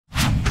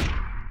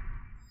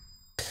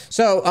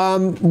So,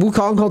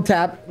 Wukong hold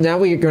tap. Now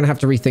we're going to have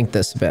to rethink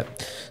this a bit.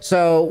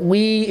 So,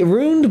 we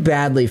ruined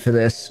badly for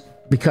this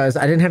because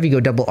I didn't have you go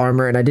double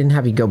armor and I didn't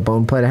have you go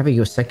bone plate. I have you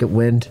go second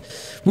wind.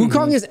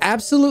 Wukong is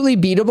absolutely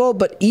beatable,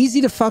 but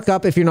easy to fuck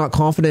up if you're not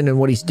confident in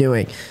what he's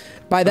doing.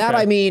 By that,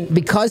 I mean,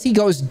 because he's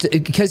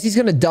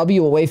going to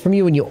W away from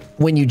you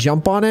when you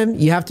jump on him,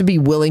 you have to be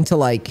willing to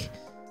like,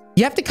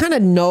 you have to kind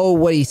of know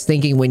what he's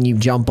thinking when you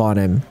jump on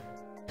him.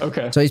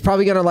 Okay. So he's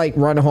probably going to like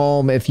run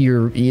home if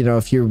you're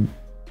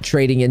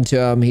trading into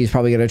him. He's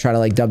probably going to try to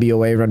like W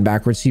away, run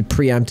backwards. He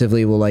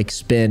preemptively will like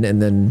spin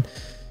and then,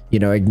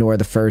 ignore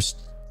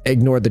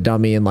the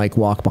dummy and like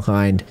walk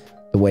behind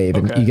the wave.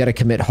 And you got to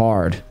commit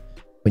hard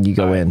when you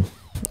go in.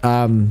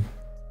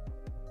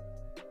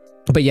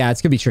 But yeah,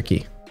 it's going to be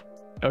tricky.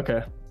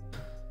 Okay.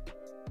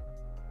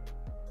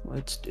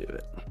 Let's do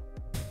it.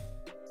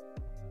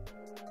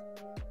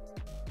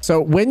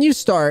 So when you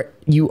start,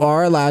 you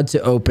are allowed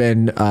to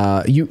open,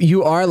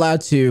 you are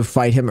allowed to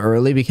fight him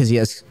early because he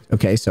has,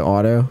 okay, so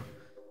auto.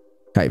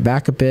 Kite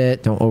back a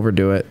bit. Don't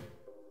overdo it.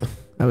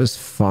 That was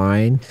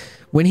fine.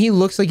 When he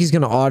looks like he's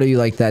going to auto you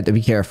like that,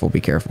 be careful,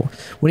 be careful.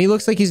 When he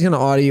looks like he's going to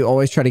auto you,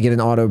 always try to get an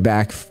auto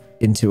back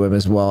into him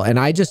as well. And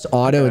I just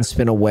auto and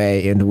spin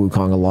away into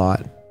Wukong a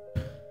lot.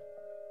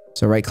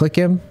 So right click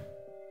him.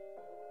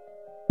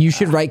 You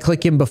should right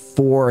click him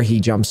before he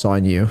jumps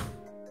on you.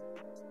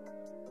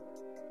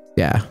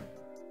 Yeah.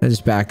 And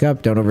just back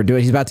up. Don't overdo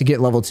it. He's about to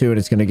get level 2 and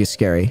it's going to get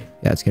scary.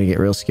 Yeah, it's going to get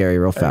real scary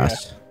real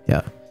fast.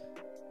 Yeah.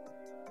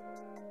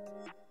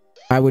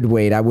 I would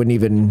wait. I wouldn't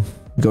even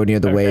go near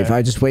the wave.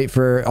 I just wait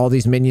for all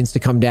these minions to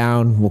come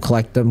down. We'll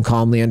collect them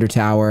calmly under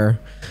tower.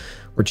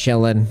 We're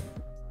chilling.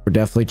 We're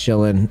definitely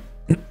chilling.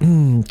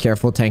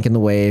 Careful tanking the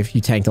wave.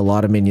 You tanked a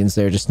lot of minions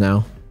there just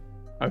now.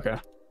 Okay.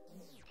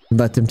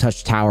 Let them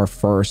touch tower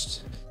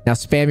first. Now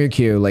spam your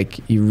Q.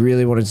 Like you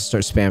really wanted to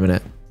start spamming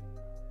it.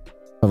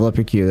 Level up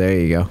your Q. There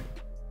you go.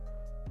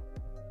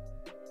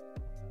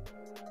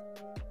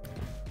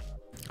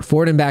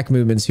 Forward and back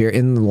movements here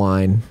in the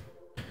line.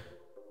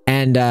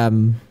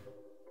 And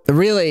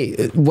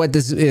really what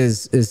this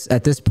is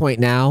at this point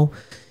now,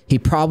 he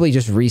probably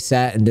just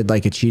reset and did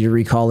like a cheater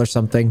recall or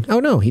something. Oh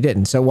no, he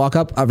didn't. So walk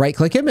up, right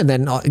click him and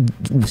then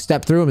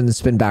step through him and then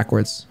spin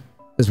backwards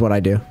is what I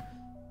do.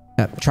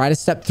 Try to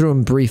step through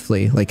him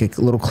briefly, like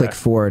a little click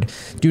forward.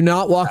 Do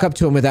not walk up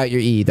to him without your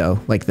E though,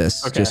 like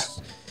this.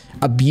 Just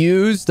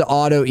abuse the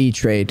auto E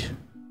trade.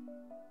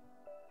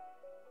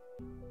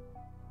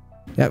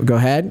 Yep, go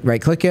ahead,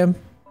 right click him,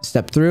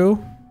 step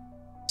through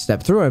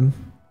him.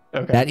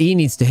 That E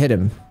needs to hit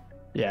him.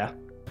 Yeah.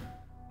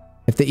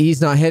 If the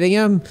E's not hitting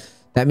him,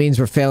 that means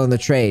we're failing the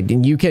trade.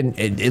 And you can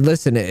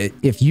listen,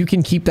 if you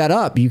can keep that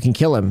up, you can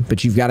kill him,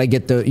 but you've got to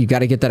get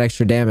that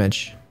extra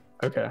damage.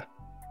 Okay.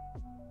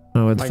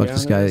 Oh, what the fuck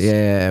this guy?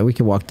 Yeah, we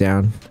can walk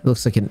down. It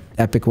looks like an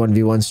epic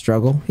 1v1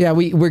 struggle. Yeah,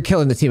 we're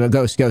killing the team.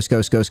 Ghost.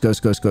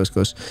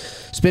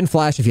 Spin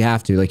flash if you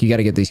have to. Like, you got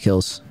to get these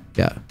kills.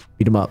 Yeah,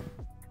 beat him up.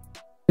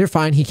 You're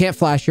fine. He can't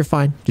flash. You're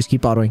fine. Just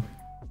keep autoing.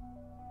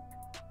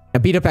 Now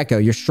beat up Echo.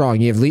 You're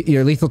strong. You have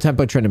your lethal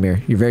tempo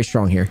Trinamir. You're very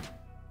strong here.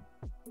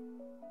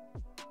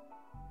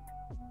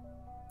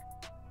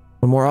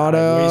 One more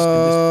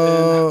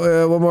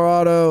auto. One more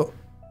auto.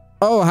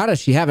 Oh, how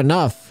does she have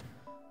enough?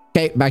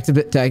 Okay, back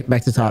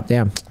to top.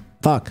 Damn.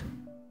 Fuck.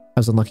 I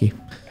was unlucky.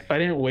 If I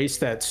didn't waste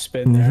that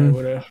spin there, I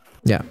would have.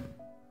 Yeah.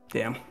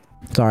 Damn.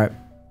 It's all right.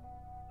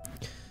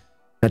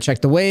 Now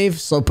check the wave.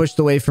 Slow push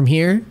the wave from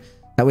here.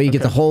 That way you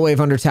get the whole wave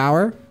under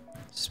tower.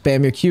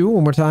 Spam your Q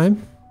one more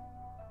time.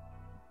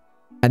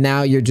 And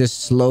now you're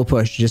just slow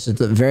push. Just at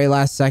the very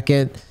last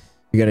second.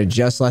 You're going to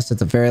just less at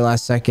the very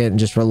last second and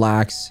just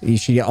relax. You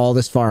should get all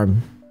this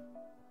farm.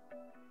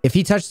 If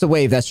he touched the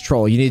wave, that's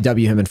troll. You need to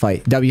W him and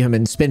fight. W him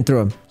and spin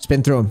through him.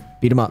 Spin through him.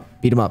 Beat him up.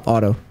 Beat him up.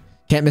 Auto.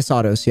 Can't miss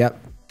autos. Yep.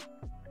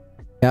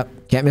 Yep.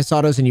 Can't miss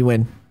autos and you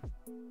win.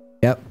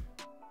 Yep.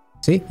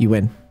 See? You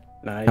win.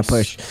 Nice. Now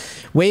push.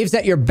 Waves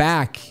at your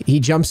back.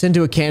 He jumps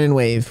into a cannon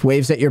wave.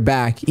 Waves at your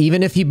back.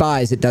 Even if he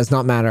buys, it does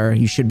not matter.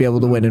 You should be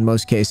able to win in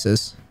most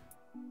cases.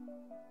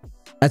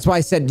 That's why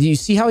I said, do you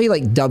see how he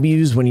like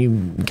W's when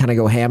you kind of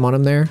go ham on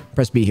him there?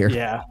 Press B here.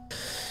 Yeah.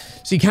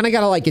 So you kind of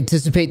got to like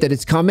anticipate that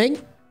it's coming.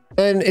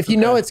 And if you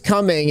know it's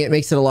coming, it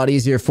makes it a lot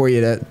easier for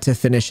you to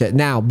finish it.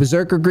 Now,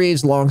 Berserker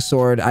Greaves,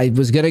 Longsword. I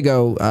was going to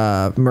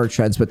go Merc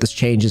Shreds, but this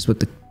changes with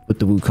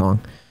the Wukong.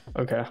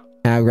 Okay.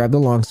 Now grab the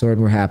Longsword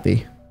and we're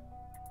happy.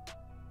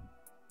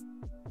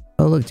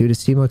 Oh, look, dude,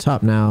 it's Teemo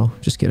top now.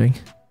 Just kidding.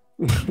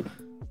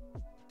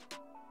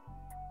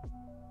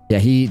 Yeah,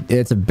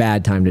 it's a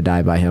bad time to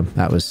die by him.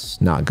 That was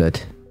not good.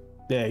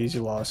 Yeah, he's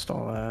lost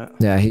all that.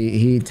 Yeah,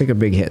 he took a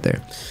big hit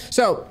there.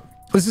 So,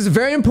 this is a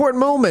very important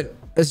moment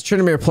as a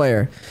Trinamir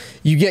player.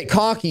 You get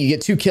cocky, you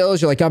get 2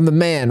 kills, you're like, I'm the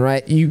man,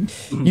 right? You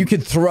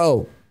could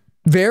throw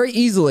very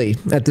easily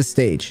at this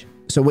stage.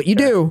 So what you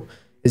do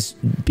is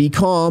be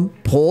calm,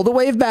 pull the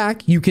wave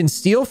back. You can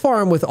steal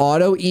farm with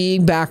auto E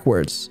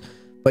backwards.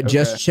 but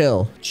just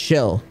chill.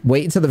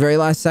 Wait until the very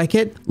last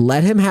second.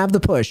 Let him have the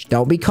push.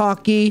 Don't be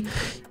cocky.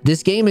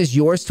 This game is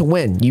yours to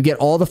win. You get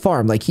all the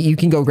farm. Like, you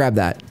can go grab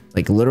that.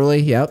 Like, literally,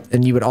 yep.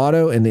 And you would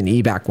auto and then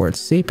E backwards.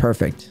 See?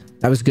 Perfect.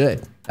 That was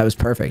good. That was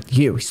perfect.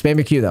 Q. Spam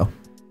your Q, though.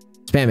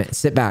 Spam it.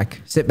 Sit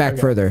back. Sit back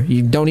further.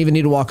 You don't even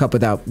need to walk up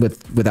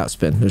without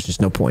spin. There's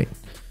just no point.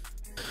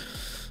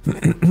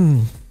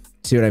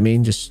 See what I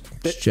mean? Just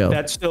chill.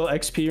 That's still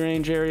XP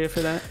range area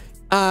for that?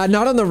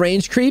 Not on the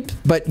range creep,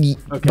 but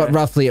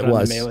roughly it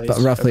was. But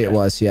roughly it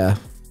was, yeah.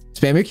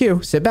 Spam your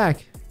Q. Sit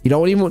back. You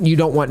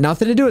don't want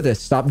nothing to do with this.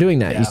 Stop doing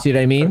that. Yeah. You see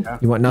what I mean?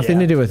 You want nothing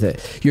to do with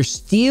it. You're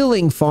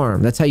stealing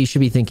farm. That's how you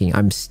should be thinking.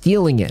 I'm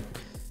stealing it.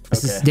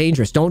 This is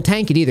dangerous. Don't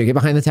tank it either. Get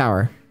behind the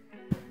tower.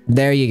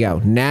 There you go.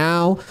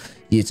 Now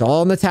it's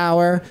all in the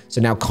tower.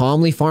 So now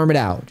calmly farm it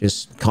out.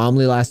 Just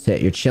calmly last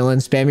hit. You're chilling.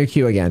 Spam your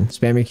Q again.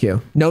 Spam your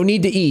Q. No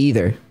need to E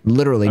either.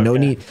 Literally, no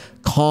need.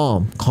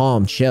 Calm,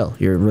 chill.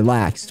 You're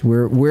relaxed.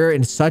 We're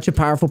in such a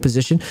powerful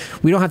position.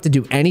 We don't have to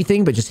do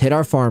anything but just hit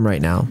our farm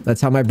right now. That's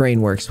how my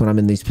brain works when I'm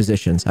in these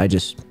positions. I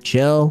just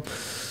chill.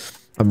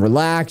 I'm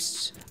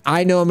relaxed.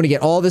 I know I'm going to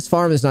get all this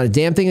farm. There's not a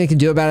damn thing I can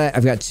do about it.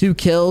 I've got 2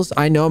 kills.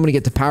 I know I'm going to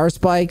get the power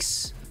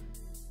spikes.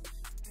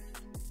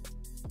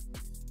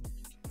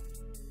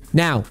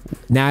 Now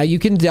you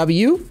can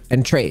W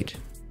and trade.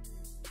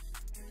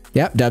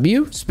 Yep,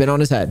 W, spin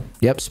on his head.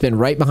 Yep, spin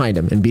right behind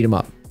him and beat him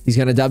up. He's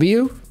going to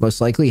W.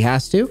 Most likely he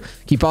has to.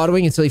 Keep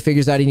autoing until he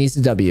figures out he needs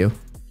to W.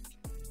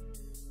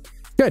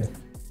 Good.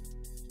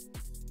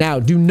 Now,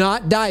 do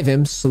not dive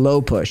him.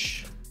 Slow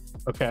push.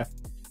 Okay.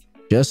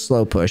 Just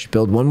slow push.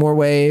 Build one more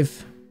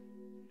wave.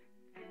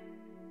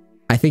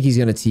 I think he's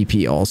going to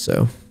TP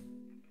also.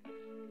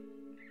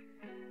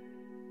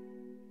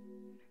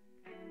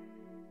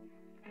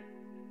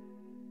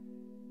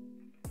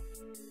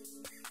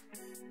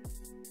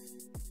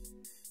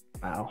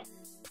 Wow.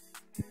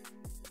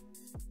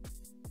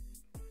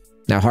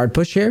 Now hard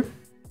push here.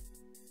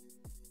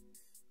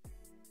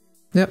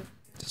 Yep.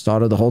 Just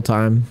auto the whole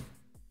time.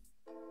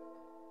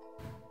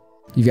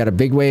 You've got a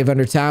big wave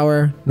under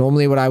tower.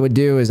 Normally what I would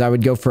do is I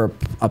would go for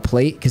a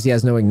plate because he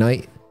has no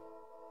ignite.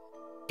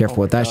 Careful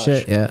with that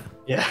shit. Yeah.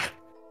 Yeah.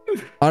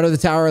 Auto the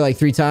tower like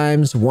 3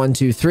 times. 1,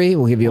 2, 3.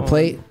 We'll give you a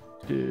plate.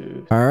 1,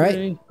 2, all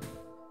right.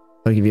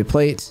 I'll give you a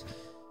plate.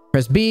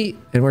 Press B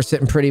and we're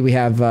sitting pretty. We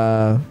have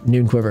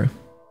noon quiver.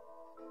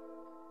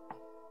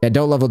 Yeah,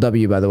 don't level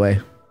W, by the way.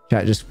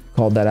 Chat just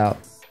called that out.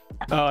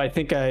 Oh, I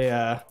think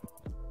I...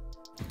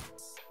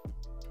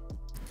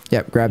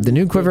 Yep, grab the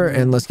noon quiver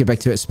and let's get back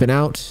to it. Spin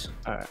out.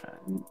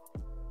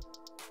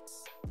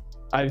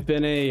 I've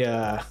been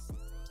a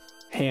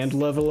hand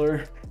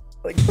leveler,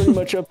 like pretty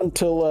much up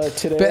until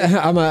today.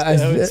 I'm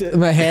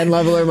a hand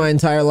leveler my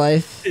entire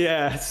life.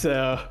 Yeah,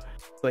 so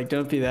like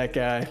don't be that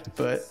guy,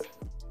 but...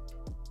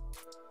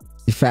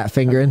 You fat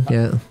fingering,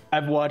 yeah.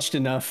 I've watched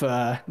enough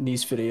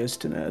NEACE videos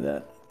to know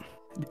that.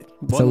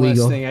 It's One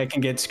illegal. less thing I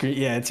can get screwed.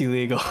 Yeah, it's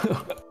illegal.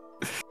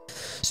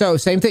 So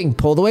same thing.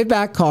 Pull the wave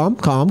back. Calm.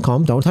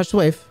 Don't touch the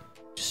wave.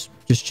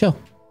 Just chill.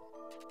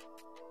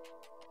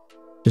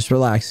 Just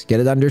relax. Get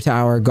it under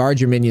tower. Guard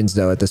your minions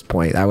though. At this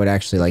point, I would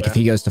actually like if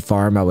he goes to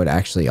farm, I would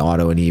actually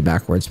auto and E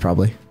backwards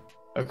probably.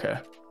 Okay.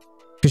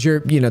 Because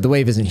the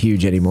wave isn't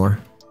huge anymore.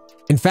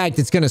 In fact,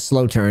 it's gonna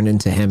slow turn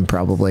into him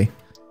probably.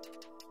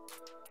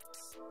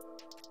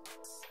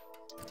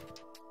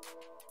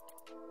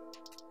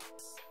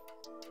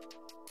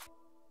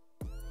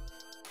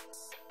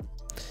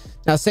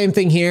 Now, same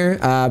thing here.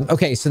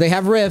 Okay, so they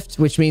have Rift,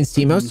 which means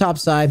Teemo's top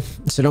side.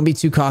 So don't be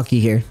too cocky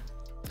here.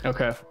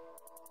 Okay.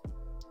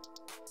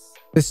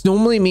 This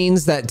normally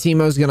means that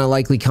Teemo's going to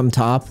likely come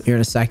top here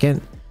in a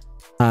second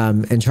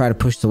and try to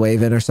push the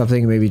wave in or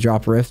something. Maybe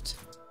drop Rift.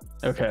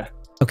 Okay.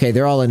 Okay,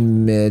 they're all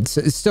in mid.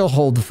 So still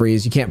hold the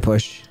freeze. You can't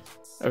push.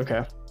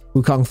 Okay.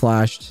 Wukong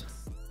flashed.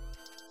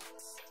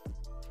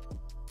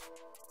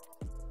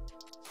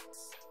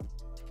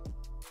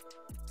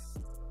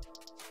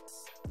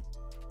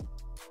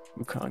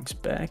 Wukong's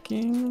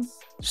backing.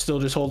 Still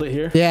just hold it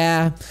here?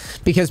 Yeah,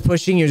 because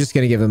pushing, you're just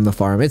going to give him the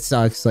farm. It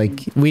sucks.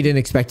 Like, we didn't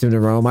expect him to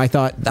roam. I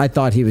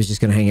thought he was just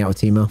going to hang out with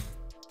Teemo.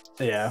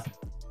 Yeah.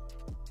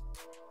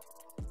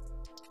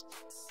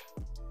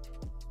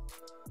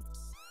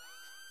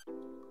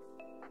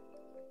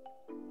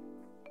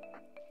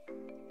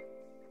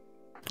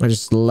 I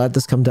just let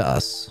this come to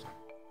us.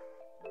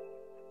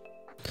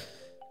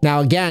 Now,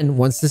 again,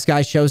 once this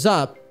guy shows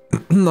up,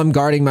 I'm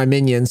guarding my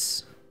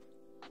minions.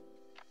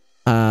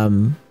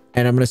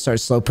 And I'm going to start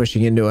slow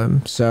pushing into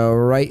him. So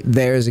right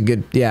there is a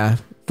good,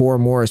 4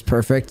 more is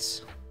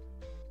perfect.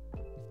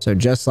 So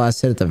just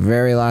last hit at the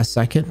very last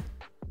second.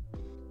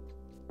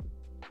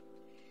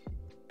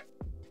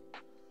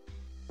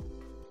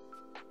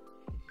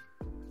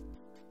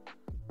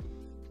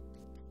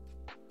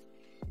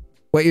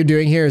 What you're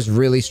doing here is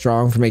really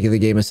strong for making the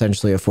game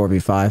essentially a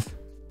 4v5.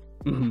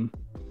 Mm-hmm.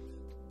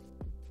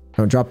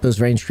 Don't drop those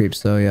range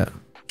creeps though, yeah.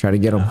 Try to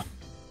get them.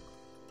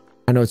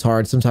 I know it's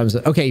hard sometimes.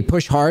 Okay,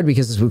 push hard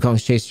because this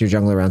Wukong's chasing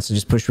your jungler around, so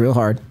just push real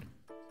hard.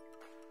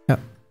 Yep.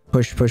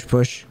 Push.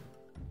 Push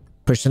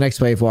Push the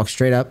next wave. Walk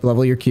straight up.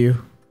 Level your Q.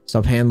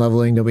 Stop hand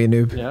leveling. Don't be a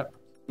noob. Yep.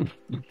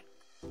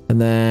 And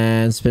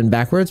then spin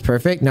backwards.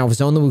 Perfect. Now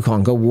zone the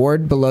Wukong. Go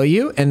ward below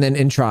you and then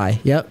in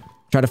try. Yep.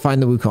 Try to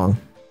find the Wukong.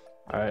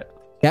 All right.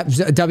 Yep.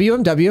 W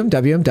him, W him,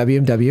 W him, W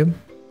him, W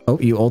him. Oh,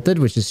 you ulted,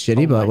 which is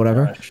shitty, but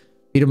whatever. Gosh.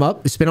 Beat him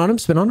up. Spin on him.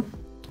 Spin on him.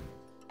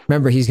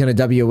 Remember, he's going to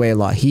W away a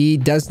lot. He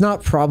does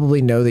not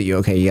probably know that you...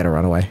 Okay, you got to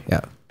run away.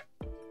 Yeah.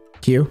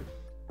 Q.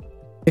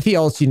 If he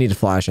ults, you need to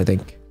flash, I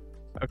think.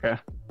 Okay.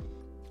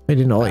 He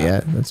didn't ult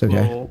yet. That's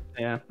okay.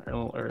 Yeah, a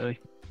little early.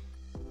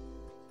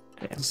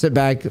 Damn. Sit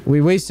back.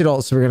 We wasted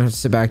ult, so we're going to have to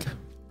sit back.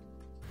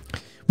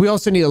 We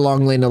also need a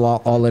long lane to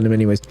all in him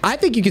anyways. I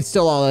think you could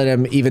still all in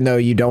him even though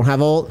you don't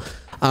have ult.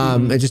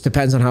 It just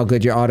depends on how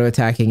good your auto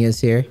attacking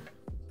is here.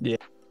 Yeah.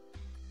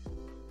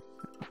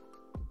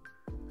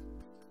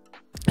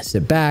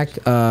 Sit back.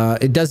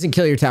 It doesn't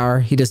kill your tower.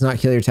 He does not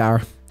kill your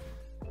tower.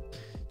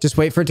 Just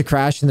wait for it to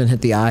crash and then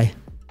hit the eye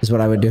is what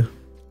I would do.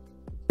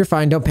 You're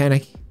fine. Don't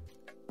panic.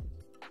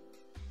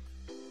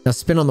 Now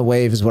spin on the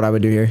wave is what I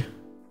would do here.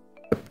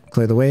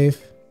 Clear the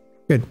wave.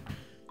 Good.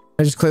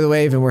 I just clear the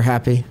wave and we're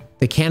happy.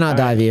 They cannot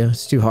dive you.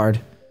 It's too hard.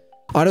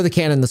 Auto the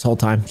cannon this whole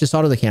time. Just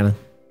auto the cannon.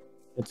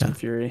 Get some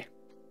fury.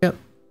 Yep.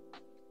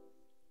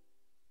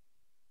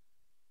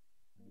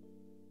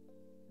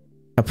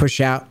 Now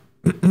push out.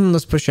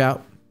 Let's push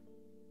out.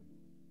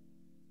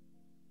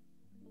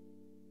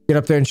 Get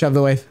up there and shove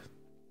the wave.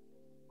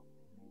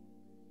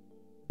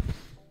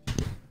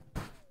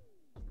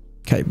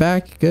 Okay,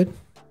 back. Good.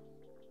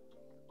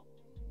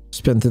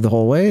 Spin through the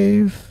whole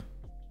wave.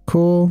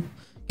 Cool.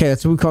 Okay,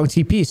 that's Wukong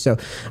TP. So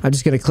I'm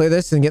just going to clear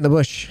this and get in the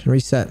bush and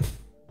reset.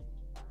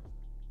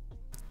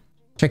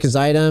 Check his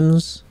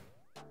items.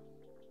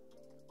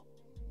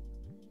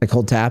 Like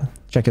hold tab.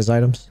 Check his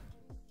items.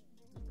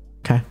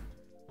 Okay.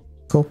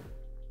 Cool.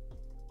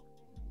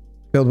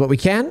 Build what we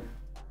can.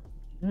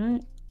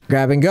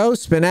 Grab and go.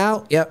 Spin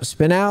out. Yep.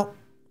 Spin out.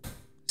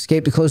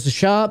 Escape to close the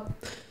shop.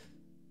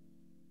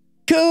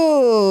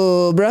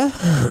 Cool,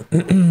 bruh.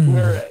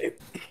 All right.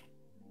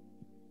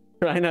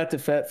 Try not to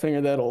fat finger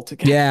that ult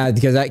again. Yeah,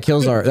 because that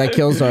kills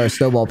our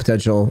snowball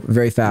potential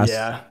very fast.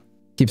 Yeah.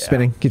 Keep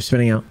spinning. Keep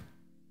spinning out.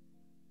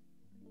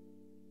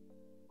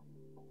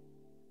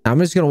 I'm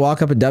just gonna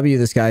walk up and W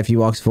this guy if he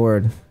walks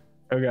forward.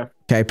 Okay.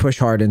 Okay, push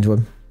hard into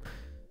him.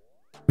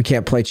 We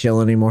can't play chill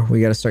anymore.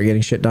 We gotta start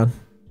getting shit done.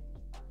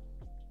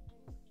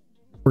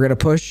 We're gonna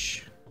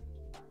push.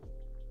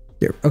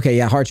 Here. Okay,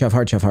 yeah, hard shove,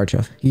 hard shove, hard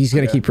shove. He's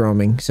gonna keep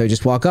roaming. So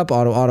just walk up,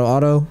 auto, auto,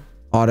 auto,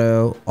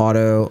 auto,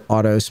 auto,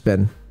 auto,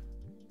 spin.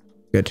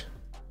 Good.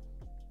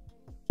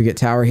 You get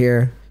tower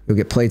here. You'll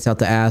get plates out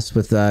the ass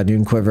with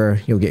Noon Quiver.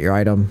 You'll get your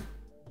item.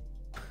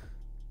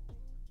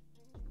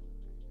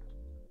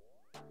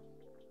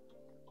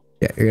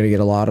 Yeah, you're gonna get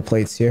a lot of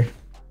plates here.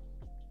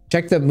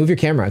 Check the move your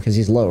camera because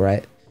he's low,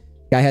 right?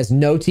 Guy has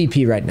no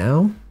TP right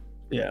now.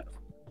 Yeah.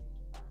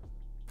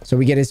 So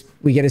we get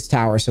his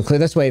tower. So clear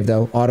this wave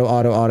though. Auto,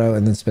 auto, auto,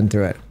 and then spin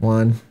through it.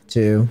 1,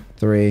 2,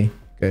 3.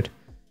 Good.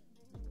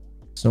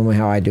 That's normally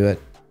how I do it.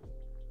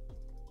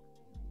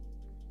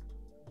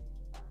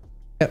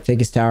 Yep, take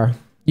his tower.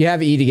 You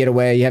have E to get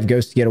away. You have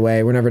Ghost to get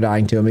away. We're never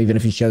dying to him, even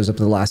if he shows up at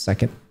the last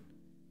second.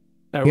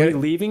 Are we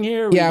leaving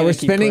here? Yeah, we're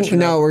spinning.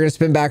 No, we're going to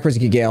spin backwards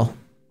and get Gale.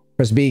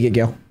 Press B, get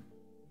Gale.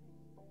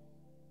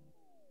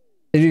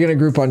 If you're going to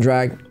group on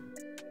drag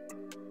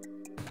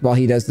while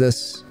he does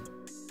this.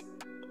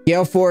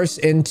 Gale Force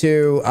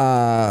into,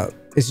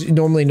 it's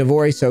normally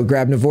Navori, so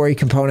grab Navori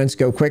components.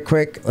 Go quick,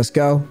 quick. Let's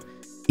go.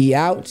 E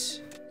out.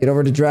 Get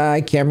over to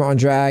drag. Camera on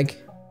drag.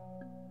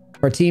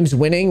 Our team's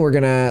winning. We're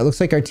gonna... It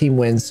looks like our team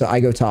wins, so I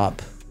go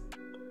top.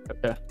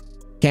 Okay.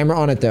 Camera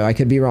on it, though. I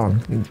could be wrong.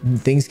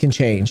 Things can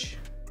change.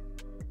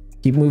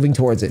 Keep moving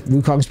towards it.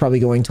 Wukong's probably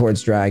going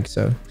towards drag,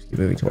 so keep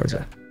moving towards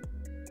it.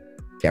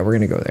 Yeah, we're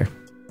gonna go there.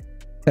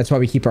 That's why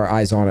we keep our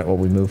eyes on it while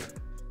we move.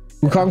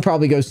 Wukong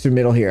probably goes through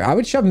middle here. I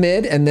would shove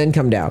mid and then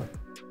come down.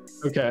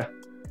 Okay.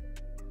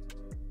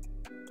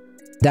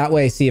 That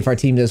way, see if our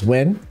team does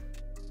win.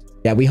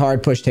 Yeah, we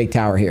hard push take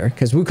tower here.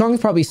 Because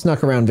Wukong's probably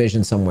snuck around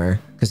vision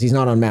somewhere. Because he's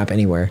not on map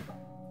anywhere.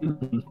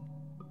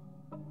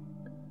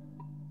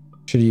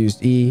 Should have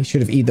used E.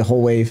 Should have E'd the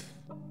whole wave.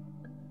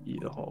 E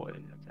the whole way.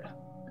 Okay.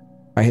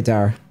 I hit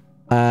tower.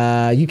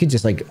 You could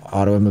just like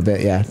auto him a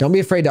bit. Yeah. Don't be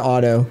afraid to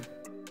auto.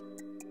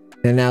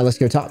 And now let's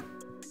go top.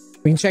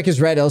 We can check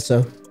his red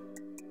also.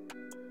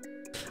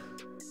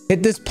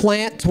 Hit this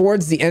plant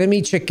towards the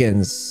enemy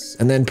chickens.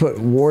 And then put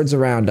wards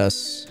around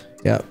us.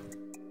 Yep.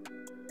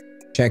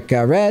 Check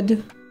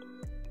red.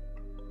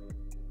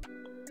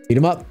 Beat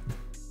him up.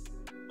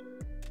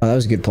 Oh, that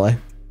was a good play.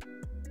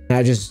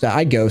 I just,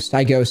 I ghost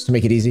to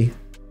make it easy.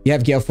 You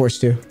have Gale Force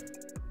too.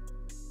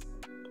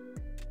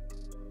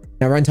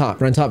 Now run top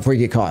before you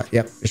get caught.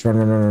 Yep, just run,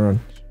 run, run, run, run.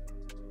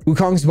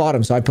 Wukong's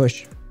bottom, so I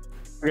push.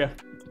 Okay.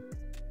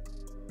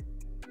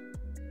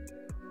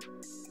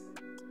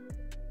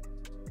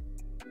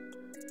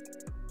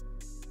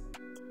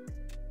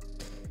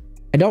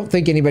 I don't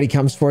think anybody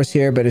comes for us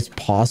here, but it's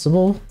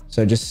possible.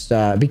 So just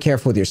be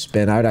careful with your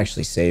spin. I would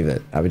actually save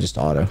it. I would just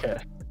auto. Okay.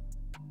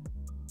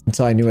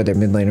 until I knew what their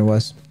mid laner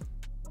was.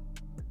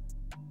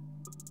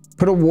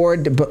 Put a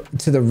ward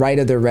to the right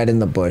of their red in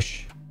the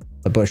bush.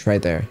 The bush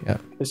right there. Yeah.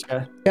 This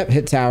guy. Yep.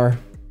 Hit tower.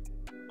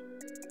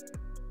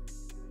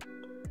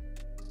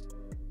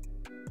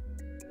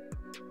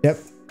 Yep.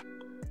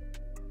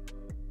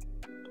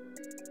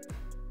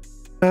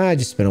 I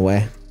just spin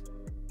away.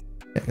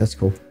 Yeah, that's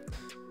cool.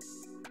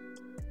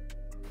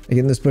 I get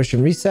in this bush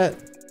and reset.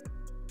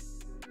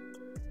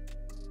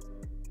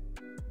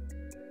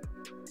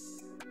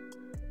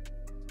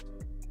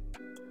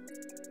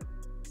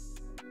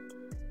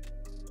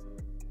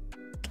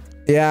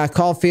 Yeah,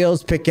 call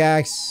fields,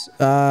 pickaxe,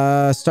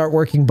 start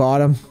working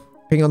bottom.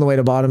 Ping on the way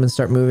to bottom and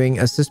start moving.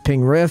 Assist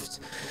ping rift.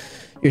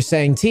 You're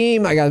saying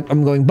team,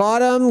 I'm going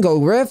bottom, go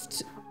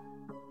rift.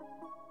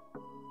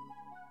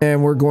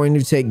 And we're going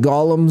to take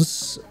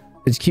golems.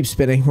 Just keep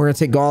spinning. We're gonna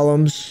take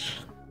golems.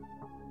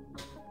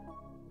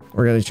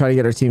 We're gonna try to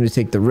get our team to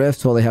take the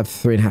rift while they have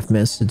 3.5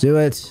 minutes to do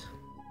it.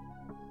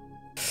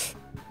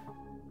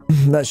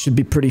 That should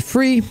be pretty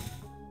free.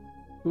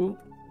 Ooh.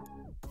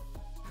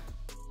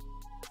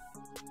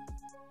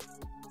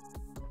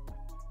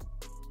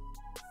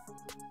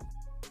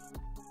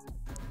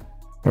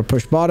 Or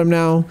push bottom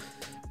now.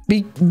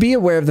 Be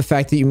aware of the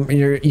fact that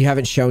you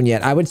haven't shown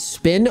yet. I would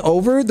spin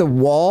over the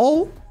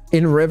wall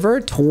in river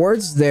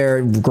towards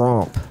their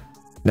gromp.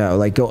 No,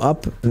 like go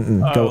up.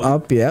 Go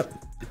up. Yep.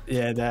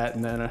 Yeah, that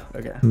and then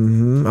okay.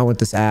 I want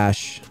this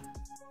ash.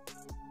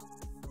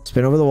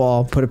 Spin over the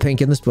wall. Put a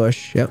pink in this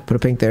bush. Yep. Put a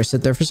pink there.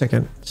 Sit there for a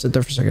second. Sit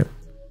there for a second.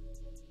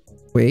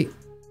 Wait.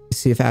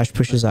 See if ash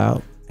pushes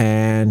out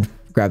and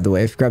grab the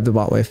wave. Grab the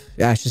bot wave.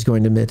 Ash is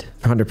going to mid.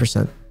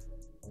 100%.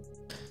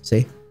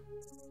 See.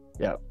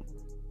 Yep.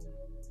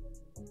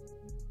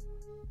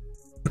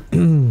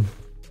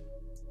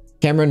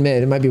 Cameron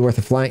mid. It might be worth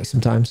a flank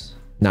sometimes.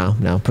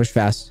 No. Push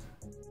fast.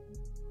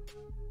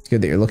 It's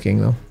good that you're looking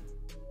though.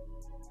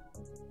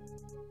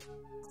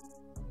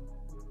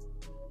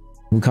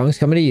 Wukong's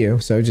coming to you,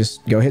 so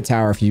just go hit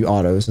tower a few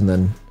autos and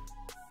then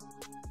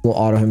we'll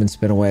auto him and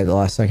spin away at the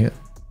last second.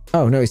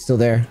 Oh no, he's still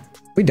there.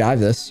 We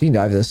dive this. You can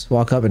dive this.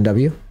 Walk up and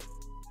W.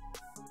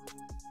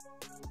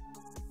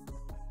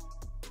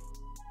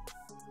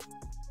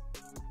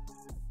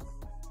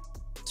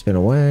 Spin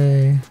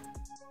away.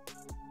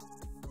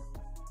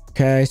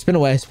 Okay, spin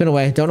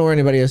away. Don't know where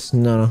anybody is.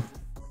 No.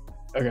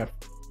 Okay.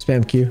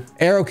 Spam Q.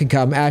 Arrow can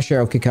come. Ash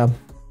arrow can come.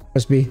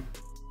 Press B.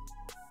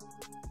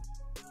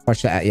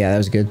 Watch that. Yeah, that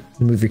was good.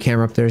 Move your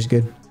camera up there is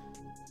good.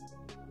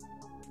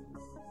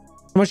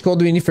 How much gold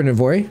do we need for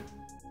Navori?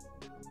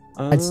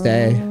 I'd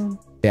stay.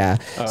 Yeah.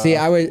 See,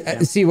 I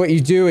would see what you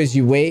do is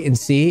you wait and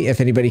see if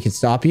anybody can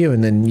stop you,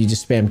 and then you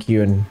just spam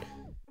Q and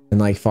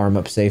like farm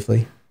up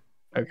safely.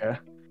 Okay.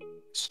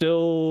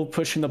 Still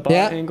pushing the bot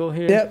angle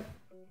here. Yep.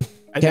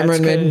 Camera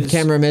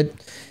mid.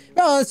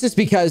 Well, it's just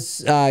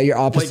because you're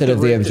opposite of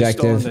the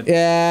objective.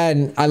 Yeah,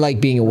 and I like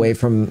being away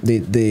from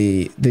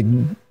the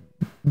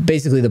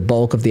basically the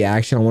bulk of the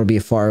action. I want to be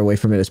as far away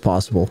from it as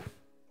possible.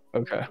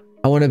 Okay.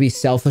 I want to be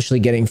selfishly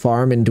getting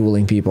farm and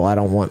dueling people. I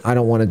don't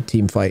want a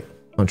team fight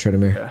on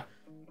Tryndamere. Okay.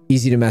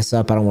 Easy to mess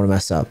up. I don't want to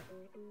mess up.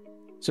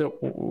 So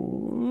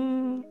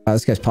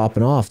this guy's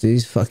popping off, dude.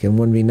 He's fucking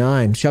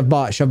 1v9. Shove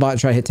bot and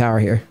try to hit tower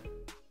here.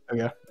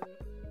 Okay.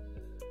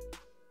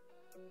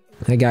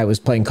 That guy was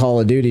playing Call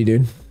of Duty,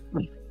 dude.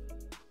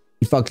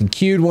 He fucking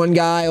queued one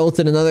guy,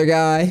 ulted another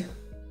guy.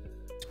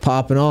 It's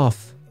popping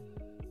off.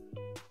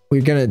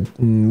 We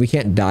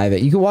can't dive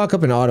it. You can walk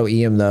up and auto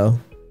EM though.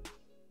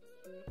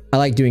 I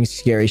like doing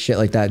scary shit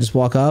like that. Just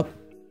walk up.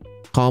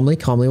 Calmly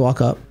walk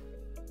up.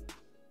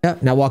 Yeah,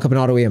 now walk up and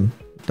auto EM.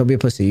 Don't be a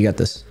pussy. You got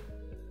this.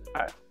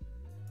 Alright.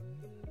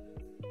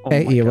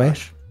 Okay, E away.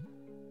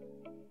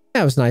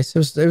 Yeah, it was nice.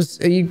 It was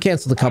you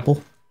canceled a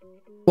couple.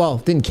 Well,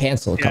 didn't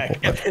cancel a couple. I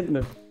kept hitting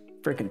the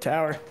freaking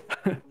tower.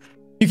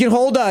 You can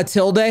hold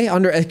tilde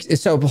under,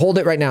 so hold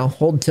it right now.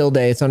 Hold tilde.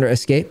 It's under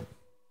escape.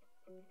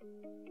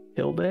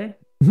 Tilde?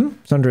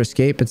 It's under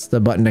escape. It's the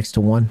button next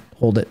to 1.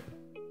 Hold it.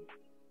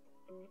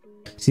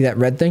 See that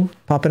red thing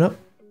popping up?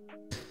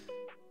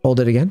 Hold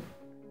it again.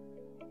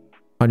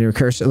 On your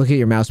cursor, look at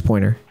your mouse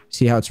pointer.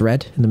 See how it's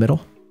red in the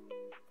middle?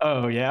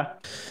 Oh, yeah.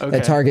 Okay.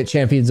 That target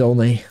champions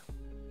only.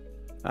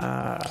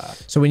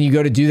 So when you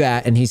go to do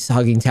that and he's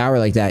hugging tower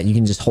like that, you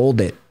can just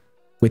hold it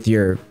with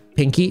your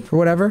pinky or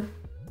whatever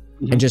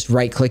and just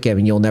right click him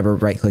and you'll never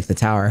right click the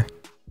tower.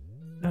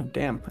 Oh,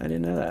 damn. I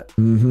didn't know that.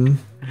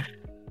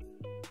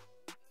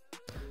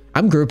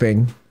 I'm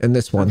grouping in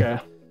this one.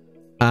 Okay.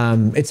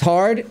 It's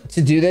hard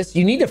to do this.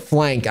 You need to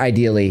flank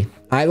ideally.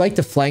 I like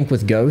to flank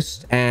with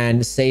Ghost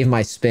and save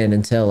my spin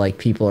until like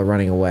people are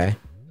running away.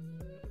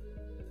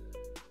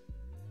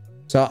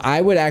 So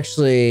I would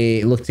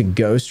actually look to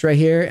Ghost right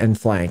here and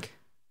flank.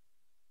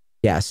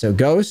 Yeah, so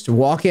Ghost,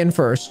 walk in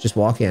first. Just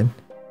walk in.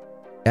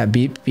 Yeah,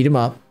 beat him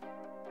up.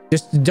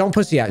 Just don't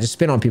pussy out. Just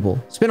spin on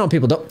people. Spin on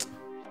people. Don't.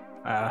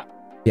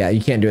 Yeah,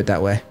 you can't do it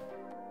that way.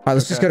 All right,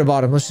 let's just go to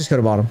bottom. Let's just go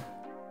to bottom.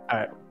 All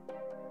right.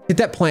 Hit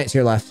that plant to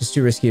your left. It's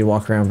too risky to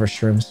walk around versus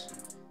shrooms.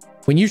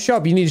 When you show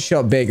up, you need to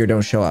show up big or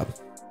don't show up.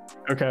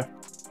 Okay.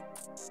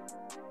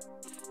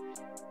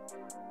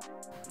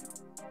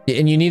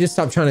 And you need to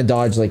stop trying to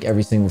dodge like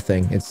every single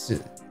thing. It's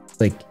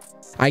like,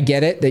 I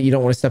get it that you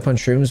don't want to step on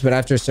shrooms, but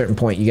after a certain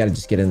point, you got to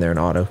just get in there and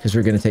auto because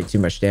we're going to take too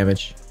much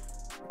damage.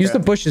 Use the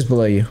bushes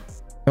below you.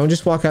 Don't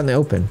just walk out in the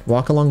open.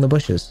 Walk along the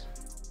bushes.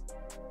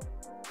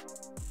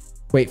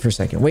 Wait for a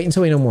second. Wait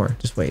until we know more.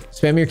 Just wait.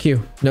 Spam your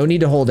Q. No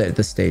need to hold it at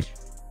this stage.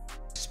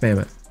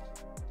 Spam it.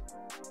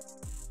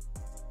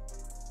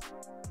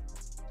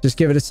 Just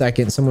give it a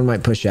second. Someone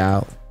might push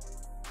out.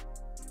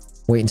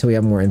 Wait until we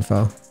have more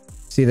info.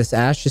 See this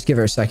Ash? Just give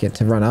her a second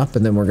to run up,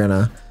 and then we're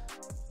gonna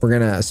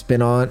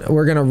spin on.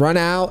 We're gonna run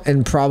out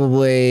and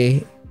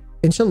probably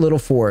inch a little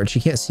forward.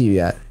 She can't see you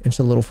yet. Inch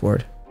a little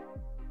forward.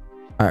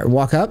 All right,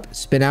 walk up,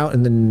 spin out,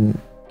 and then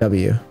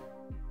W.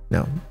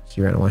 No,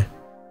 she ran away.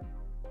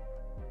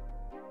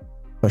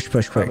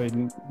 Push quick.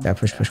 Yeah,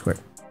 push quick.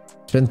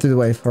 Spin through the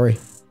wave. Hurry.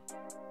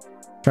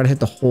 Try to hit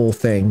the whole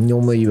thing.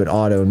 Normally you would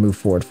auto and move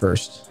forward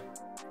first.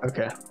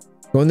 Okay.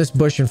 Go in this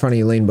bush in front of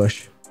you, lane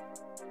bush.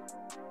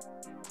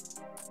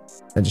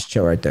 And just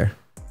chill right there.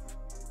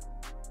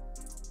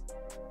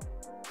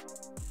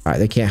 All right,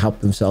 they can't help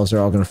themselves. They're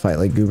all gonna fight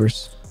like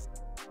goobers.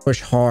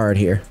 Push hard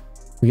here.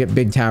 We get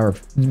big tower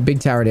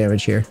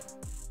damage here.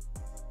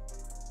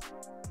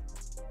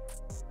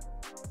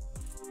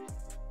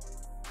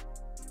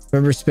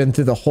 Remember, spin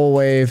through the whole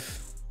wave.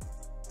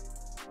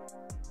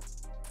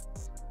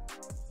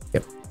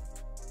 Yep.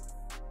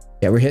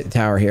 Yeah, we're hitting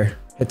tower here.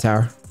 Hit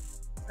tower.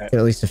 Get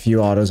at least a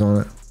few autos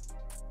on it.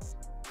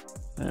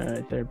 All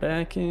right, they're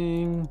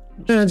backing.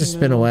 Yeah, just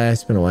spin away,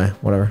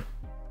 whatever.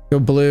 Go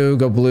blue,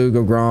 go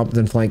gromp,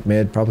 then flank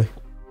mid, probably.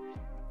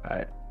 All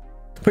right.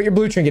 Put your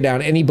blue trinket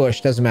down, any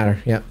bush, doesn't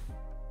matter. Yep.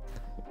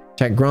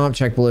 Check gromp,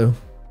 check blue.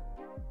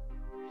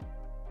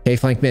 Okay,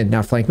 flank mid.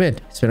 Now flank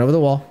mid. Spin over the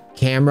wall.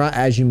 Camera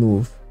as you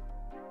move.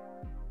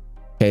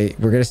 Okay,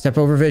 we're gonna step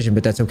over vision,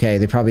 but that's okay.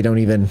 They probably aren't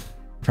even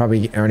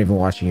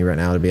watching you right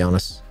now, to be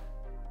honest.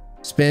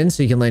 Spin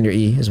so you can land your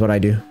E is what I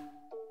do.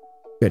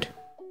 Good.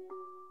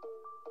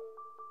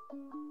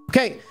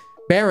 Okay,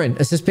 Baron.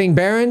 Assist ping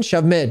Baron,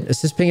 shove mid.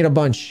 Assist ping it a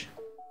bunch.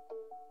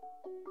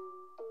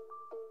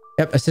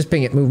 Yep, assist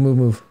ping it.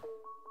 Move.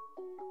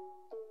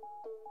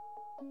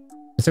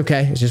 It's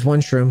okay. It's just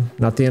one shroom.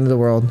 Not the end of the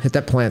world. Hit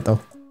that plant, though.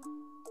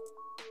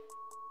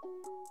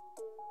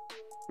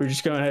 We're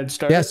just going ahead and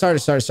start. Yeah, start it.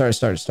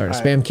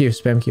 Spam Q,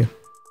 spam Q.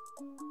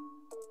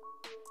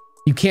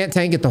 You can't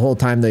tank it the whole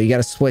time, though. You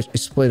got to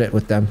split it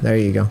with them. There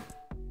you go.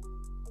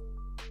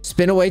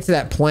 Spin away to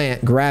that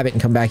plant, grab it,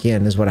 and come back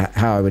in is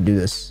how I would do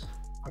this.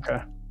 Okay.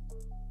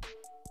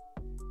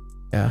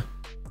 Yeah.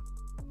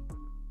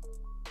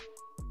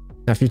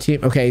 Now, if your team...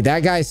 Okay,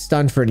 that guy's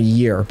stunned for a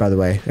year, by the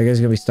way. That guy's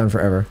going to be stunned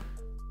forever.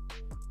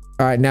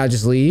 All right, now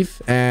just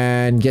leave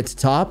and get to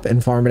top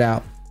and farm it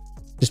out.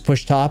 Just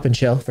push top and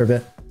chill for a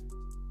bit.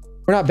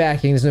 We're not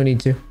backing. There's no need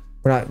to.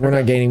 We're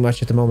not gaining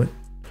much at the moment.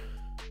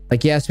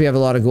 Like, yes, we have a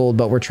lot of gold,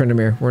 but we're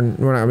Tryndamere. We're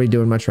not really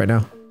doing much right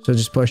now. So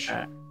just push.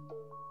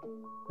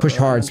 Push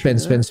hard.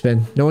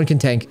 Spin. No one can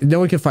tank. No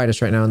one can fight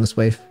us right now in this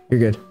wave. You're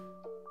good.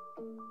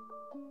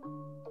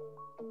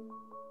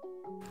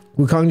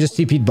 Wukong just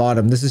TP'd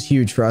bottom. This is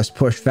huge for us.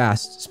 Push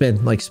fast.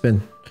 Spin.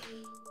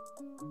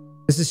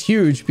 This is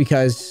huge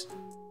because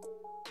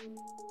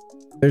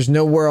there's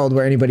no world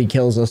where anybody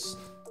kills us.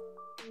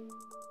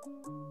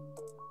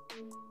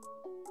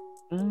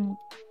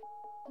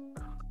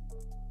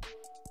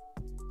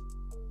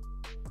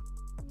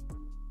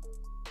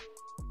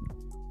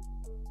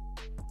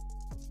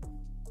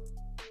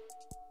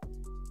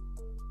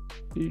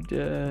 You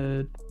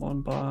dead.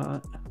 One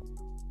bot.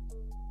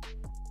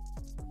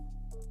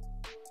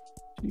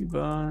 Two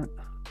bot.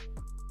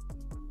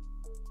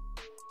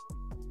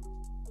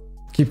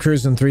 Keep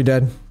cruising. 3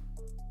 dead.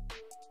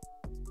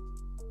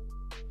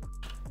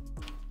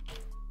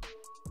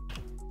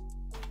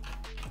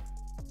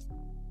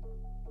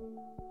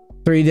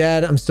 Three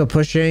dead. I'm still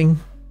pushing.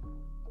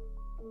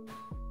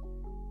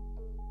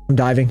 I'm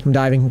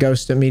diving.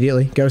 Ghost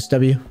immediately. Ghost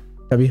W.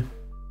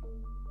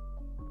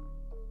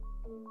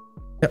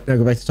 Yep, now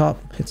go back to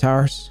top. Hit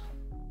towers.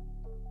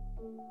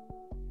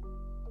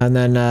 And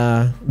then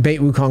bait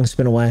Wukong,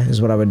 spin away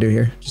is what I would do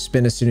here. Just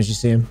spin as soon as you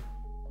see him.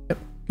 Yep,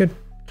 good.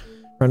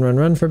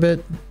 Run for a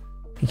bit.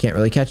 He can't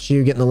really catch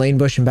you. Get in the lane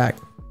bush and back.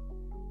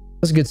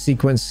 That's a good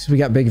sequence. We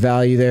got big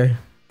value there.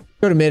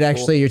 Go to mid,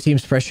 actually. Your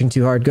team's pressuring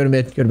too hard. Go to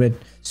mid.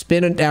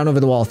 Spin it down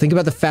over the wall. Think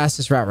about the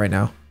fastest route right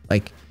now.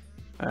 Like,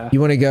 you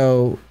want to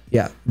go,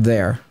 yeah,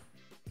 there.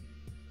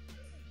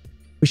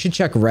 We should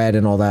check red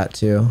and all that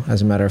too,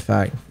 as a matter of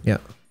fact. Yeah.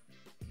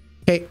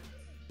 Okay.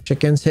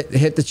 Chickens.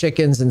 Hit the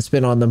chickens and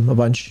spin on them a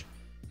bunch.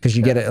 Because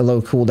you get a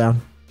low cooldown.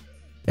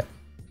 Yeah.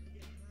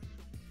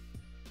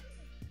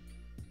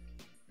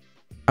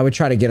 I would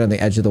try to get on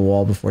the edge of the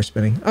wall before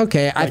spinning.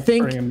 Okay, like I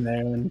think... Bring him there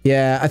and...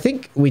 Yeah, I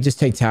think we just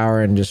take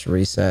tower and just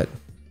reset.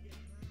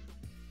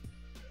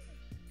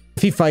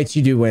 If he fights,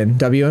 you do win.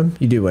 W him,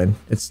 you do win.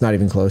 It's not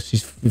even close.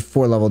 He's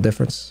 4 level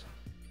difference.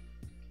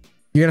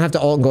 You're gonna have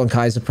to ult and go on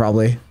Kai'Sa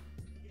probably.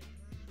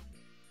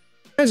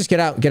 Just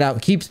get out.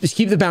 Just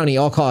keep the bounty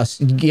all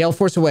costs. Gale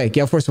Force away.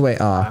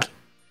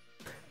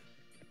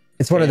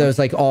 It's one of those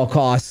like all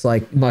costs,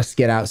 like must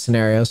get out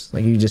scenarios.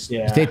 Like you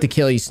take the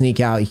kill, you sneak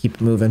out, you keep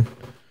moving.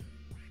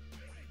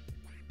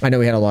 I know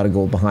we had a lot of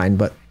gold behind,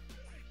 but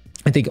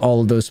I think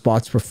all of those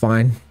spots were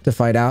fine to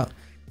fight out.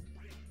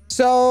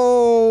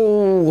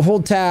 So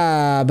hold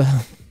tab.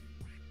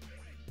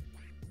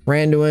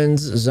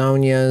 Randuin's,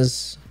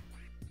 Zonia's.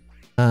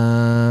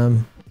 Well,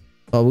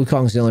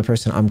 Wukong's the only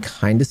person I'm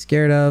kind of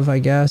scared of, I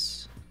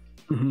guess.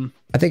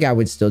 I think I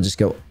would still just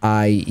go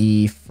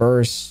IE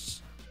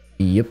first.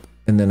 Yep.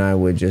 And then I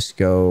would just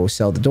go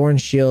sell the Dorn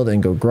Shield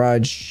and go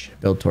Grudge.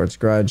 Build towards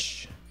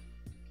Grudge.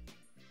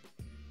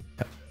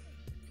 Yep.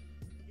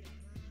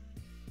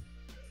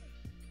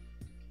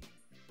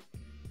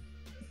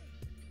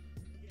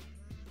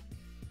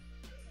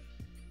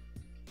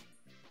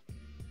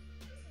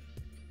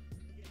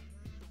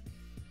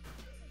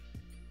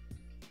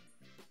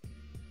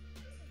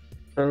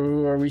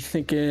 Oh, are we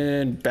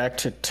thinking back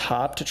to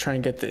top to try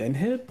and get the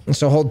inhib?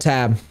 So hold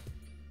tab.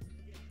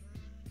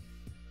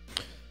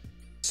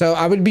 So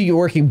I would be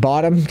working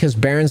bottom because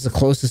Baron's the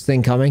closest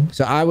thing coming.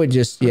 So I would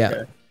just,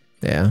 yeah.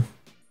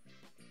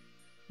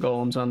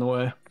 Golem's on the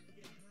way.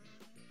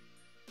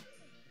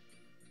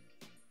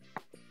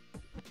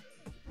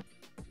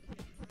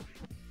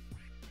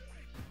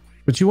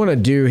 What you want to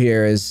do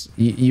here is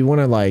you want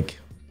to like,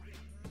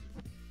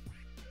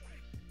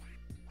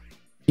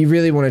 you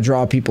really want to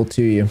draw people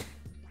to you.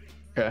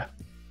 Okay.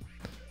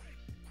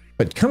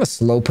 But kind of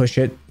slow push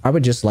it. I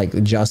would just like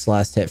adjust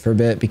last hit for a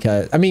bit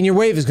because, I mean, your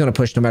wave is going to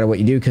push no matter what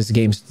you do because the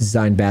game's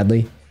designed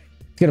badly.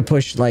 It's going to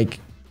push like,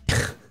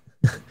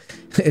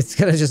 it's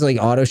going to just like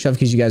auto shove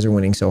because you guys are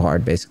winning so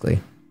hard, basically,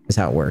 is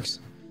how it works.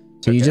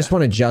 So you just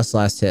want to adjust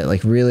last hit,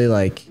 like really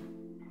like,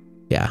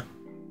 yeah.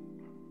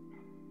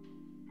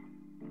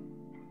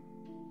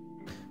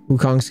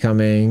 Wukong's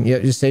coming. Yeah,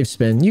 just save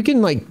spin. You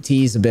can like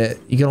tease a bit.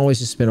 You can always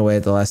just spin away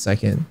at the last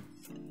second.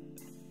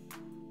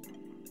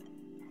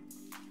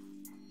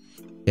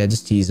 Yeah,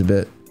 just tease a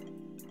bit.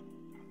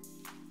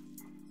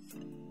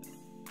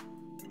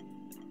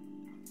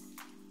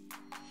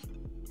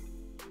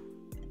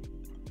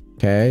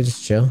 Okay,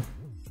 just chill.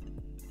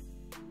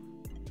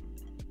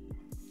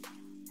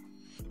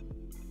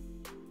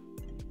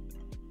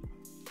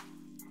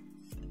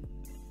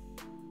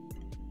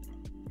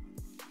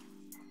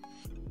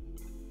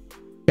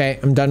 Okay,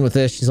 I'm done with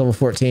this. She's level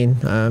 14.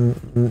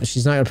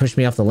 She's not gonna push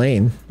me off the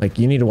lane. Like,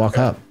 you need to walk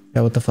up.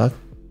 Yeah, what the fuck?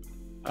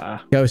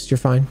 Ghost, you're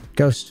fine.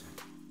 Ghost.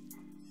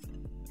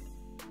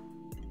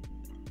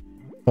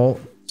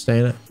 Bolt, stay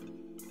in it.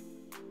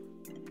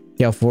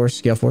 Gale Force,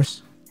 Gale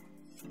Force.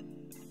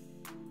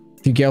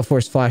 If you Gale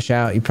Force flash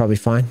out, you're probably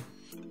fine.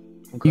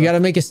 Okay. You gotta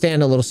make a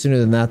stand a little sooner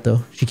than that,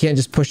 though. She can't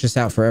just push us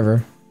out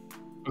forever.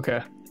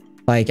 Okay.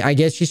 Like, I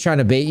guess she's trying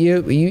to bait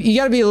you. You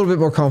gotta be a little bit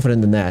more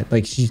confident than that.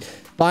 Like,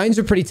 binds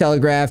are pretty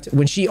telegraphed.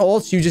 When she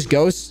ults, you just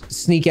ghost,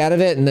 sneak out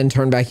of it, and then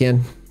turn back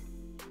in.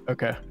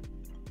 Okay.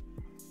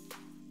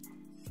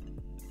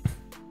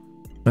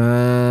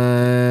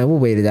 We'll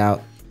wait it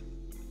out.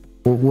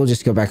 We'll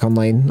just go back on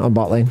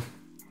bot lane.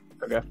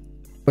 Okay.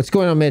 What's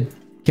going on mid?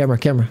 Camera.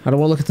 I don't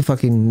want to look at the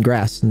fucking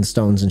grass and the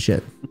stones and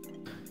shit.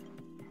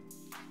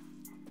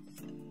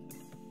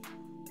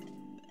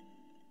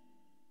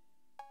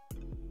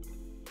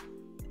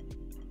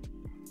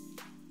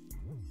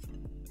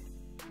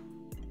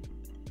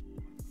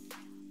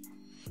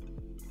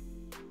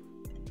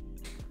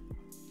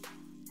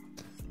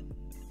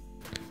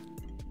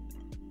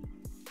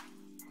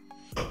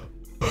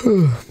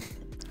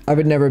 I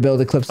would never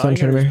build Eclipse on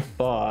Trinity.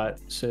 Bot,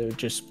 so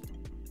just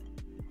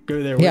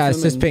go there. Yeah,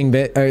 it's just ping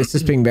bit, or it's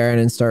just ping Baron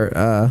and start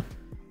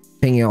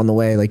pinging on the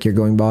way like you're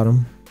going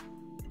bottom.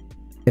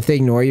 If they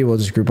ignore you, we'll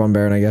just group on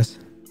Baron, I guess.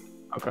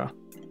 Okay.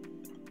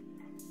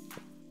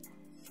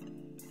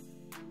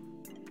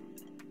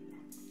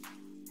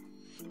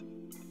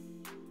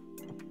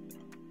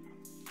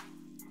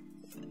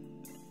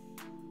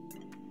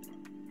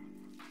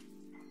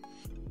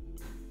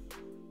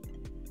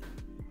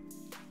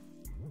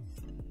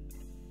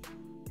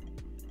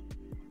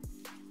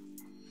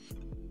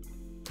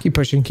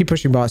 Keep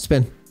pushing bot,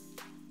 spin.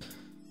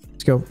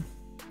 Let's go.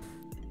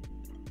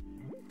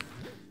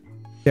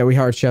 Yeah, we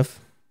hard shove.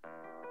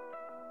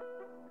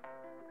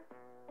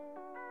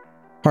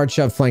 Hard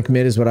shove flank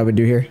mid is what I would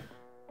do here.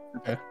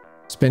 Okay.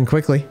 Spin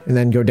quickly and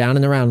then go down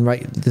in the round,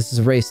 right? This is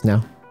a race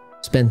now.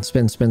 Spin.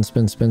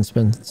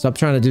 Stop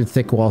trying to do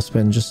thick wall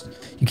spin. Just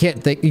you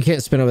can't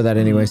spin over that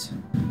anyways.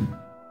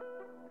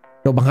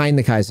 Go behind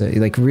the Kaiser. You're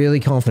like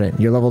really confident.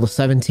 You're level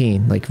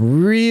 17. Like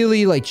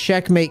really like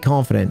checkmate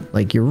confident.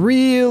 Like you're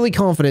really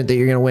confident that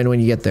you're gonna win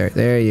when you get there.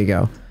 There you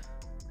go.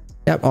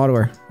 Yep,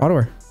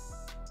 auto-wear.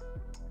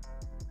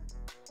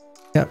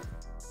 Yep.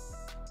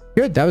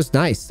 Good. That was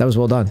nice. That was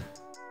well done.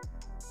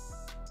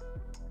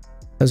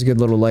 That was a good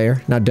little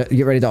layer. Now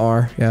get ready to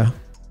R. Yeah.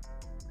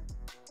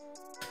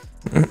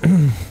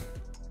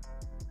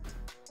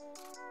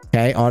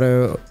 Okay,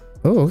 auto.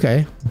 Oh,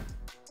 okay.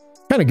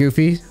 Kind of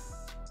goofy.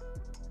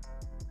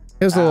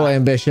 It was a little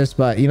ambitious,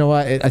 but you know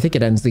what? I think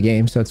it ends the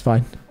game, so it's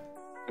fine.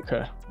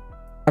 Okay.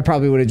 I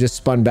probably would have just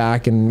spun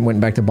back and went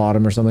back to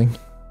bottom or something.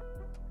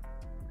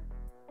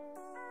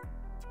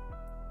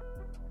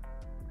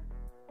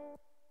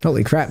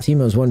 Holy crap,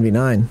 Teemo's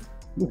 1v9.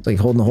 It's like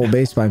holding the whole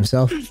base by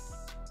himself.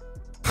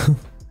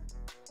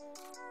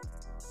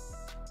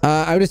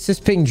 I would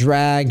assist ping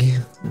drag.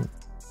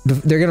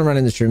 They're gonna run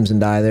into shrooms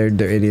and die. They're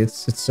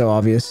idiots. It's so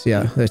obvious.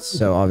 Yeah, it's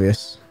so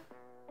obvious.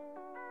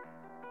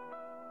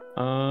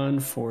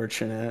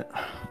 Unfortunate.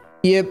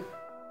 Yep.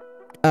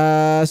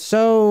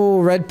 So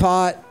red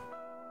pot,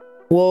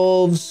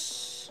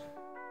 wolves,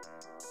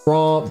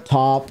 romp,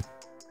 top.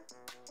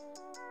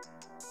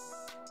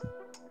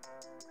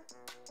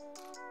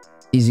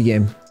 Easy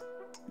game.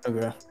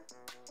 Okay.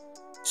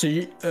 So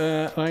you,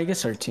 I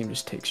guess our team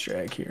just takes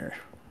drag here.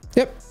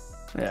 Yep.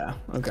 Yeah.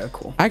 Okay.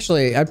 Cool.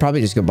 Actually, I'd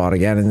probably just go bot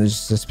again and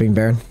just ping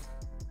Baron.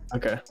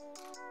 Okay.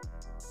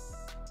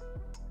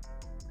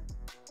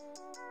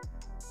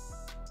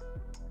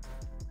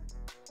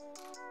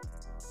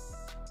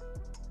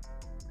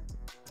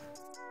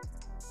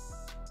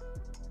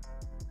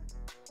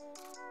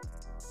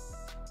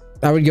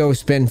 I would go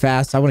spin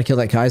fast. I want to kill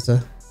that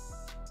Kai'Sa.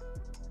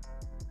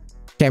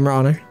 Camera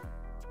on her.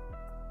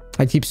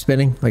 I keep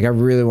spinning. Like, I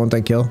really want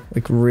that kill.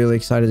 Like, really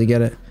excited to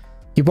get it.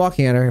 Keep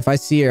walking at her. If I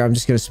see her, I'm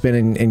just going to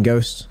spin and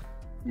ghost.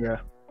 Yeah.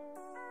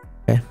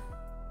 Okay.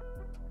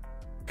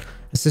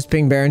 Assist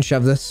ping Baron.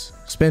 Shove this.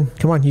 Spin.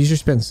 Come on. Use your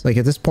spins. Like,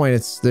 at this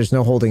point, there's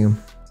no holding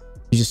them.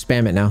 You just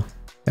spam it now.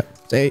 Yep.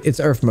 It's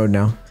Earth mode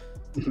now.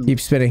 Keep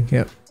spinning.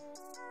 Yep.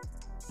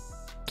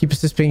 Keep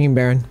assist pinging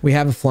Baron. We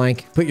have a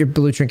flank. Put your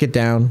blue trinket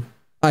down.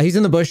 He's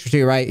in the bush to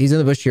your right. He's in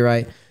the bush to your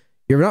right.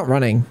 You're not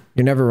running.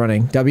 You're never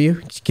running.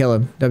 W, just kill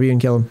him. W and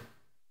kill him.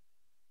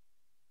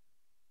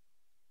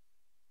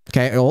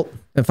 Okay, ult.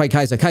 And fight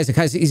Kai'Sa.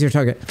 Kai'Sa, easier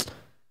target.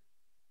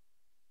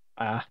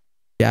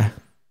 Yeah.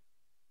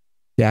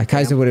 Yeah,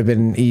 Kai'Sa would have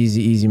been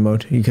easy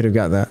mode. You could have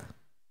got that.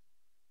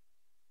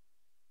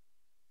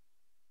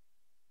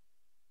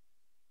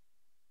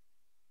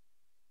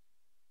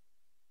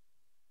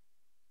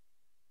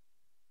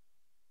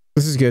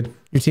 This is good.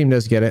 Your team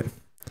does get it.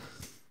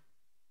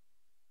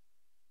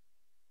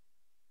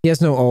 He has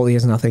no ult. He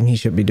has nothing. He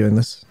should be doing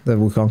this. The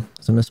Wukong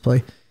is a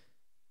misplay.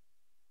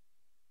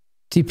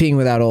 TPing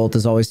without ult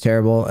is always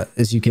terrible,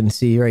 as you can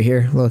see right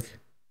here. Look.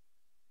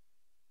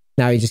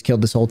 Now he just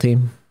killed this whole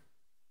team.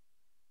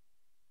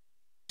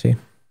 See?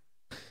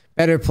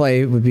 Better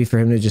play would be for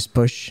him to just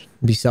push,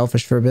 be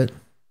selfish for a bit.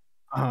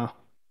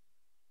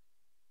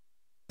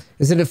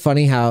 Isn't it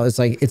funny how it's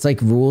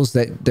like rules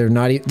that they're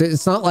not,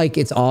 it's not like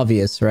it's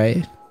obvious,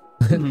 right?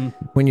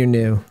 When you're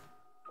new.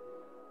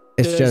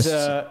 It's just...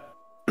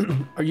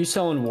 are you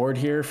selling ward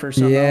here for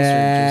something else?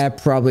 Yeah,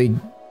 probably.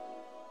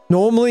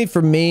 Normally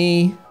for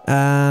me,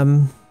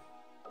 I'd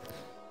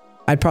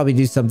probably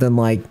do something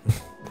like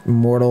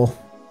Immortal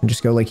and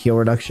just go like heal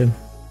reduction.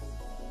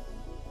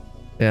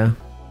 Yeah.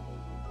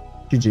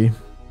 GG.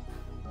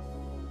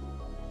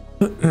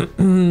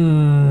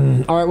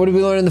 All right, what did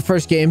we learn in the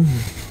first game?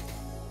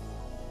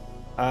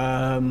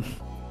 I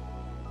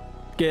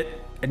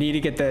need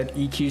to get that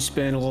EQ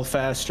spin a little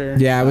faster.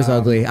 Yeah, it was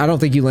ugly. I don't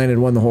think you landed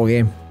one the whole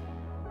game.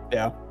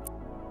 Yeah.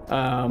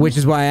 Which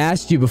is why I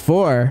asked you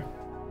before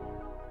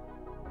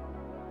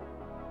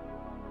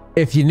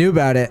if you knew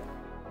about it.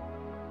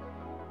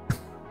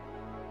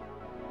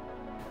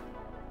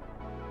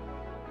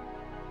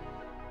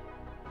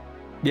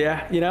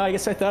 Yeah, you know, I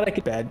guess I thought I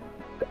could bad.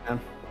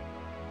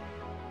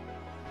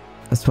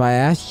 That's why I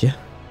asked you.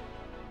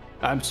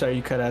 I'm sorry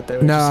you cut out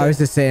there. No, I was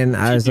just saying,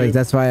 I was like,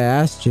 that's why I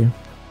asked you.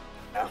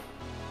 Yeah.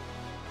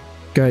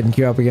 Go ahead and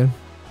queue up again.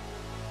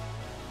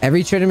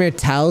 Every Trinamir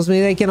tells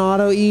me they can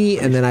auto E,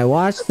 and then I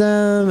watch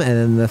them, and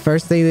then the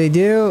first thing they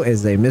do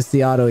is they miss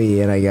the auto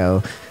E, and I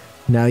go,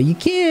 no, you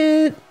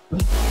can't.